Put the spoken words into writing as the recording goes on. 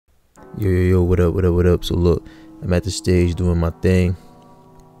Yo, what up, what up, what up? So look, I'm at the stage doing my thing.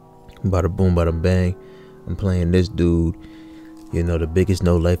 Bada boom, bada bang. I'm playing this dude. You know, the biggest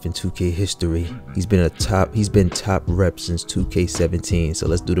no life in 2K history. He's been top rep since 2K17. So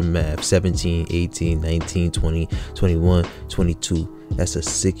let's do the math. 17, 18, 19, 20, 21, 22. That's a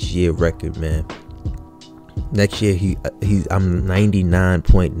 6-year record, man. Next year, I'm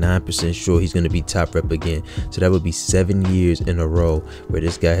 99.9% sure he's going to be top rep again. So that would be 7 years in a row where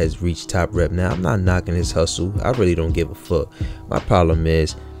this guy has reached top rep. Now, I'm not knocking his hustle. I really don't give a fuck. My problem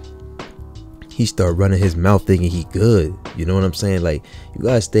is he start running his mouth thinking he good. You know what I'm saying? Like, you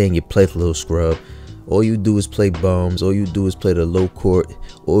gotta stay in your place, little scrub. All you do is play bums. All you do is play the low court.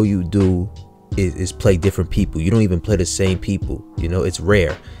 All you do is play different people. You don't even play the same people. You know, it's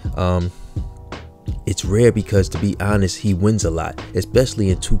rare. It's rare because, to be honest, he wins a lot,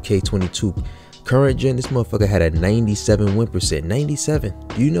 especially in 2K22. Current gen, this motherfucker had a 97 win percent. 97.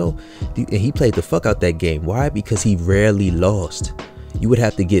 Do you know? And he played the fuck out that game. Why? Because he rarely lost. You would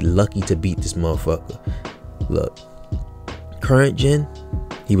have to get lucky to beat this motherfucker. Look, current gen,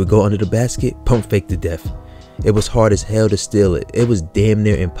 he would go under the basket, pump fake to death. It was hard as hell to steal it. It was damn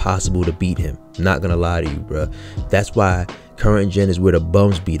near impossible to beat him. Not gonna lie to you, bruh. That's why current gen is where the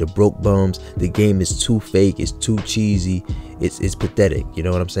bums be, the broke bums. The game is too fake, it's too cheesy, it's pathetic. You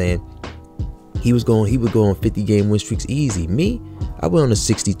know what I'm saying? He would go on 50 game win streaks easy. Me, I went on a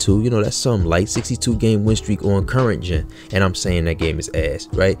 62. You know, that's something light. 62 game win streak on current gen, and I'm saying that game is ass,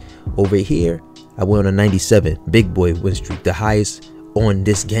 right? Over here, I went on a 97 big boy win streak, the highest on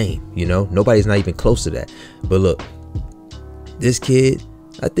this game. You know, nobody's not even close to that. But look, this kid,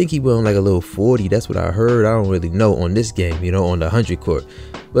 I think he went on like a little 40. That's what I heard. I don't really know on this game, you know, on the 100 court.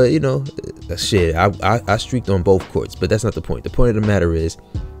 But you know, shit, I streaked on both courts, but that's not the point. The point of the matter is,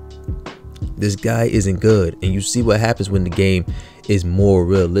 this guy isn't good, and you see what happens when the game is more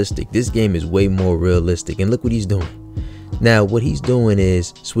realistic. This game is way more realistic, and look what he's doing. Now, what he's doing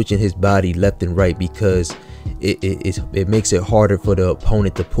is switching his body left and right because it makes it harder for the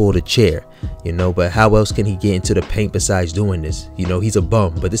opponent to pull the chair, you know. But how else can he get into the paint besides doing this? You know, he's a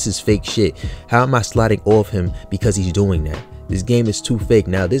bum, but this is fake shit. How am I sliding off him because he's doing that? This game is too fake.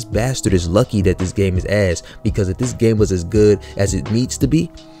 Now, this bastard is lucky that this game is ass, because if this game was as good as it needs to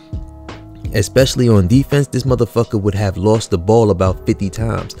be, especially on defense, this motherfucker would have lost the ball about 50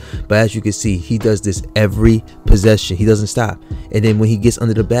 times. But as you can see, he does this every possession. He doesn't stop. And then when he gets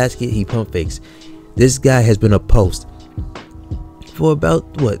under the basket, he pump fakes. This guy has been a post for about,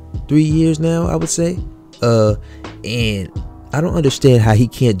 what, 3 years now, I would say. And I don't understand how he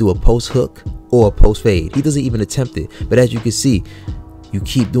can't do a post hook or a post fade. He doesn't even attempt it. But as you can see, you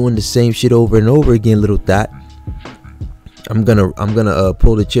keep doing the same shit over and over again, little thot. I'm gonna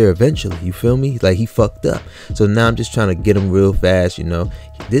pull the chair eventually. You feel me? Like, he fucked up. So now I'm just trying to get him real fast. You know,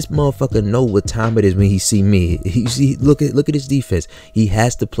 this motherfucker know what time it is when he see me. You see, look at his defense. He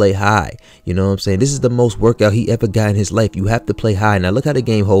has to play high. You know what I'm saying? This is the most workout he ever got in his life. You have to play high. Now look how the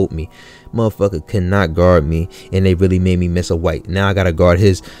game hold me. Motherfucker cannot guard me, and they really made me miss a white. Now I gotta guard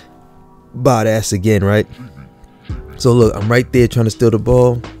his bot ass again, right? So look, I'm right there trying to steal the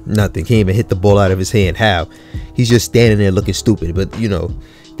ball. Nothing. Can't even hit the ball out of his hand. How? He's just standing there looking stupid. But you know,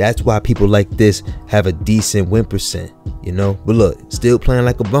 that's why people like this have a decent win percent. You know. But look, still playing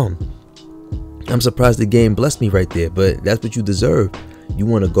like a bum. I'm surprised the game blessed me right there. But that's what you deserve. You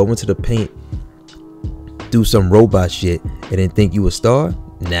want to go into the paint, do some robot shit, and then think you a star?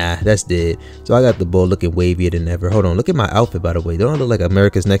 Nah, that's dead. So I got the ball looking wavier than ever. Hold on, look at my outfit, by the way. Don't I look like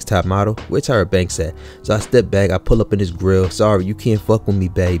America's Next Top Model? Where Tyra Banks at? So I step back, I pull up in his grill. Sorry, you can't fuck with me,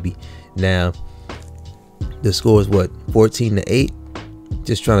 baby. Now, the score is what? 14-8?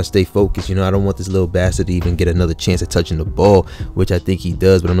 Just trying to stay focused. You know, I don't want this little bastard to even get another chance at touching the ball, which I think he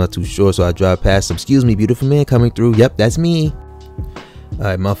does, but I'm not too sure. So I drive past him. Excuse me, beautiful man coming through. Yep, that's me.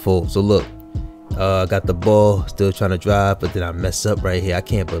 Alright, my fault. So look. I got the ball, still trying to drive, but then I mess up right here. I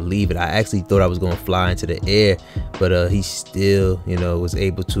can't believe it. I actually thought I was going to fly into the air, but he still, you know, was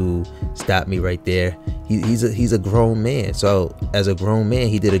able to stop me right there. He's a grown man. So as a grown man,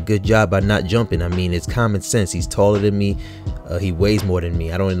 he did a good job by not jumping. I mean, it's common sense. He's taller than me. He weighs more than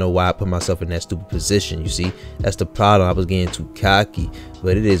me. I don't know why I put myself in that stupid position. You see, that's the problem. I was getting too cocky,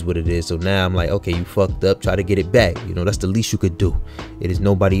 but it is what it is. So now I'm like, okay, you fucked up. Try to get it back. You know, that's the least you could do. It is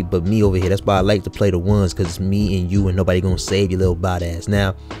nobody but me over here. That's why I like to play the ones, because it's me and you, and nobody gonna save your little bot ass.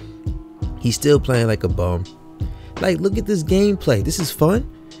 Now, he's still playing like a bum. Like, look at this gameplay. This is fun.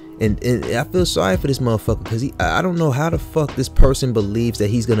 And I feel sorry for this motherfucker, because I don't know how the fuck this person believes that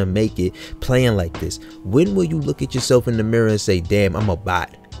he's gonna make it playing like this. When will you look at yourself in the mirror and say, damn, I'm a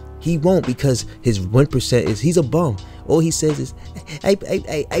bot? He won't, because his win percent is, he's a bum. All he says is,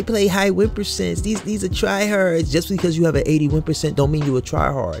 I play high win percents. These are tryhards. Just because you have an 80 win percent don't mean you a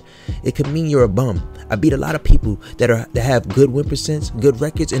tryhard. It could mean you're a bum. I beat a lot of people that have good win percents, good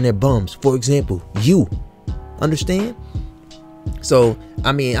records, and they're bums. For example, you. Understand? So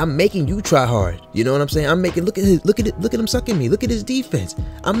I mean, I'm making you try hard. You know what I'm saying? I'm making look at him sucking me. Look at his defense.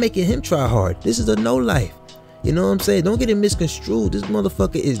 I'm making him try hard. This is a no life. You know what I'm saying? Don't get it misconstrued. This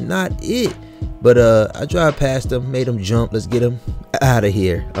motherfucker is not it. But I drive past him, made him jump. Let's get him out of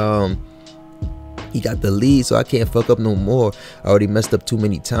here. He got the lead, so I can't fuck up no more. I already messed up too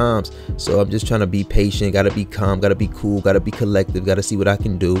many times. So I'm just trying to be patient. Gotta be calm. Gotta be cool. Gotta be collective. Gotta see what I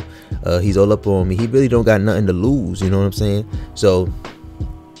can do. He's all up on me. He really don't got nothing to lose. You know what I'm saying? So,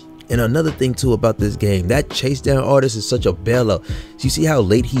 and another thing too about this game, that chase down artist is such a bailout. You see how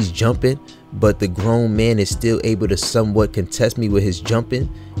late he's jumping, but the grown man is still able to somewhat contest me with his jumping.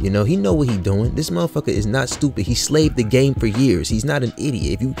 You know, he know what he doing. This motherfucker is not stupid. He slaved the game for years. He's not an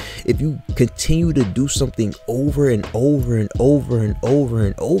idiot. If you continue to do something over and over and over and over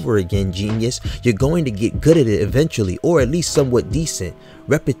and over again, genius, you're going to get good at it eventually, or at least somewhat decent.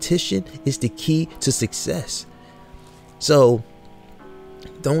 Repetition is the key to success. So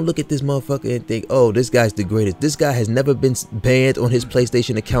don't look at this motherfucker and think, oh, this guy's the greatest. This guy has never been banned on his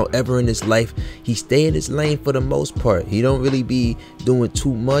PlayStation account ever in his life. He stay in his lane for the most part. He don't really be doing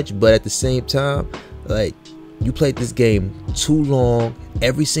too much, but at the same time, like, you played this game too long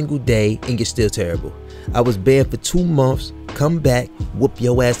every single day and you're still terrible. I was banned for 2 months, come back, whoop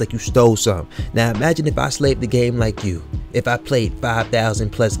your ass like you stole something. Now imagine if I slaved the game like you. If I played 5,000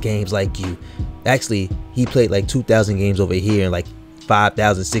 plus games like you. Actually, he played like 2,000 games over here and like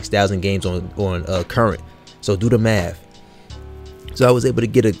 5,000, 6,000 games on current. So do the math. So I was able to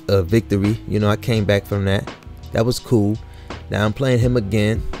get a victory. You know, I came back from that. That was cool. Now I'm playing him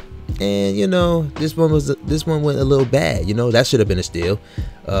again, and you know, this one went a little bad. You know, that should have been a steal.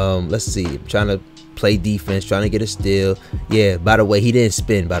 Let's see. I'm trying to play defense, trying to get a steal. Yeah, by the way, he didn't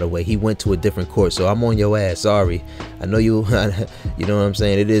spin. By the way, he went to a different court, so I'm on your ass. Sorry. I know you. You know what I'm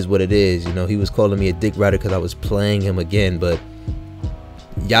saying? It is what it is. You know, he was calling me a dick rider because I was playing him again, but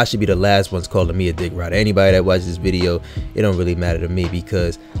y'all should be the last ones calling me a dick rider. Anybody that watches this video, it don't really matter to me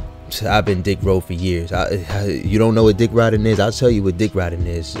because I've been dick rode for years. You don't know what dick riding is? I'll tell you what dick riding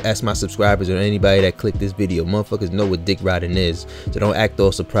is. Ask my subscribers or anybody that clicked this video. Motherfuckers know what dick riding is, so don't act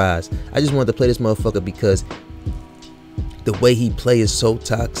all surprised. I just wanted to play this motherfucker because the way he plays is so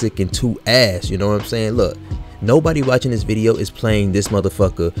toxic and too ass. You know what I'm saying? Look, nobody watching this video is playing this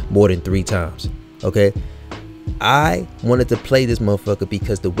motherfucker more than 3 times. Okay? I wanted to play this motherfucker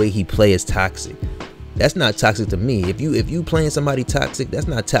because the way he plays is toxic. That's not toxic to me. If you playing somebody toxic, that's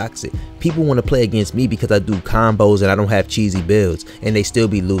not toxic. People want to play against me because I do combos and I don't have cheesy builds and they still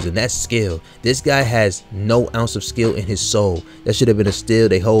be losing. That's skill. This guy has no ounce of skill in his soul. That should have been a steal.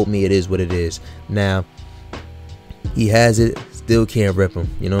 They hold me. It is what it is. Now, he has it. Still can't rip him.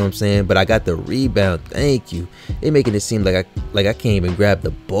 You know what I'm saying? But I got the rebound. Thank you. They making it seem like I can't even grab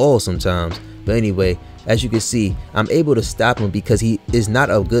the ball sometimes. But anyway, as you can see, I'm able to stop him because he is not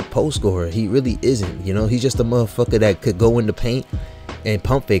a good post scorer. He really isn't. You know, he's just a motherfucker that could go in the paint and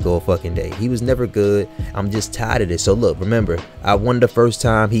pump fake all fucking day. He was never good. I'm just tired of this. So look, remember, I won the first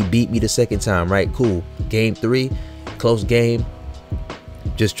time. He beat me the second time, right? Cool. Game 3, close game.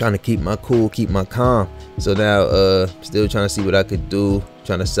 Just trying to keep my cool, keep my calm. So now, still trying to see what I could do.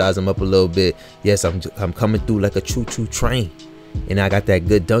 Trying to size him up a little bit. Yes, I'm coming through like a choo-choo train. And I got that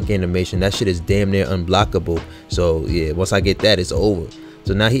good dunk animation. That shit is damn near unblockable. So yeah, once I get that, it's over.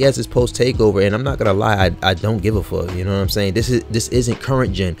 So now he has his post takeover, and I'm not gonna lie, I don't give a fuck. You know what I'm saying? This isn't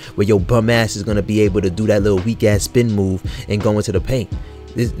current gen where your bum ass is gonna be able to do that little weak ass spin move and go into the paint.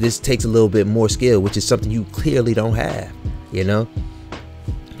 This takes a little bit more skill, which is something you clearly don't have. You know.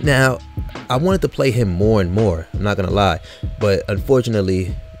 Now I wanted to play him more and more. I'm not gonna lie, but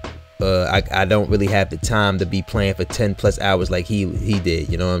unfortunately, I don't really have the time to be playing for 10 plus hours like he did.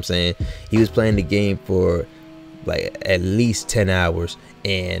 You know what I'm saying? He was playing the game for like at least 10 hours,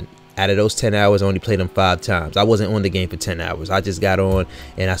 and out of those 10 hours I only played him 5 times. I wasn't on the game for 10 hours. I just got on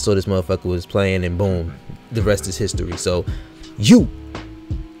and I saw this motherfucker was playing, and boom, the rest is history. So you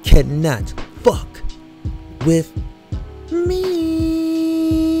cannot fuck with me.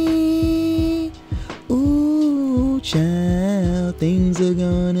 Ooh, child, things are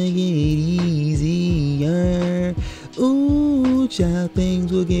gonna get easier. Ooh, child,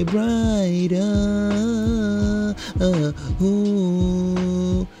 things will get brighter.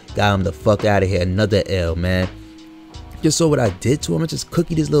 Ooh. Got him the fuck out of here. Another L, man. Just saw what I did to him. I just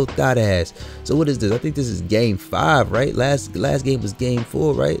cookied his little thought ass. So what is this? I think this is game 5, right? Last game was game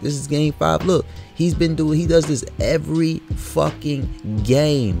 4, right? This is game 5. Look, he does this every fucking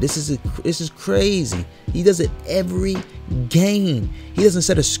game. This is crazy. He does it every game. He doesn't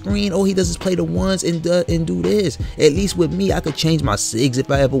set a screen. All he does is play the ones and do this. At least with me, I could change my SIGs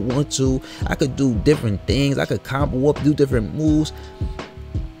if I ever want to. I could do different things. I could combo up, do different moves.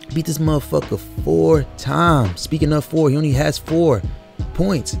 Beat this motherfucker 4 times. Speaking of 4, he only has 4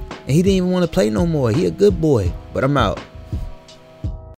 points. And he didn't even want to play no more. He a good boy. But I'm out.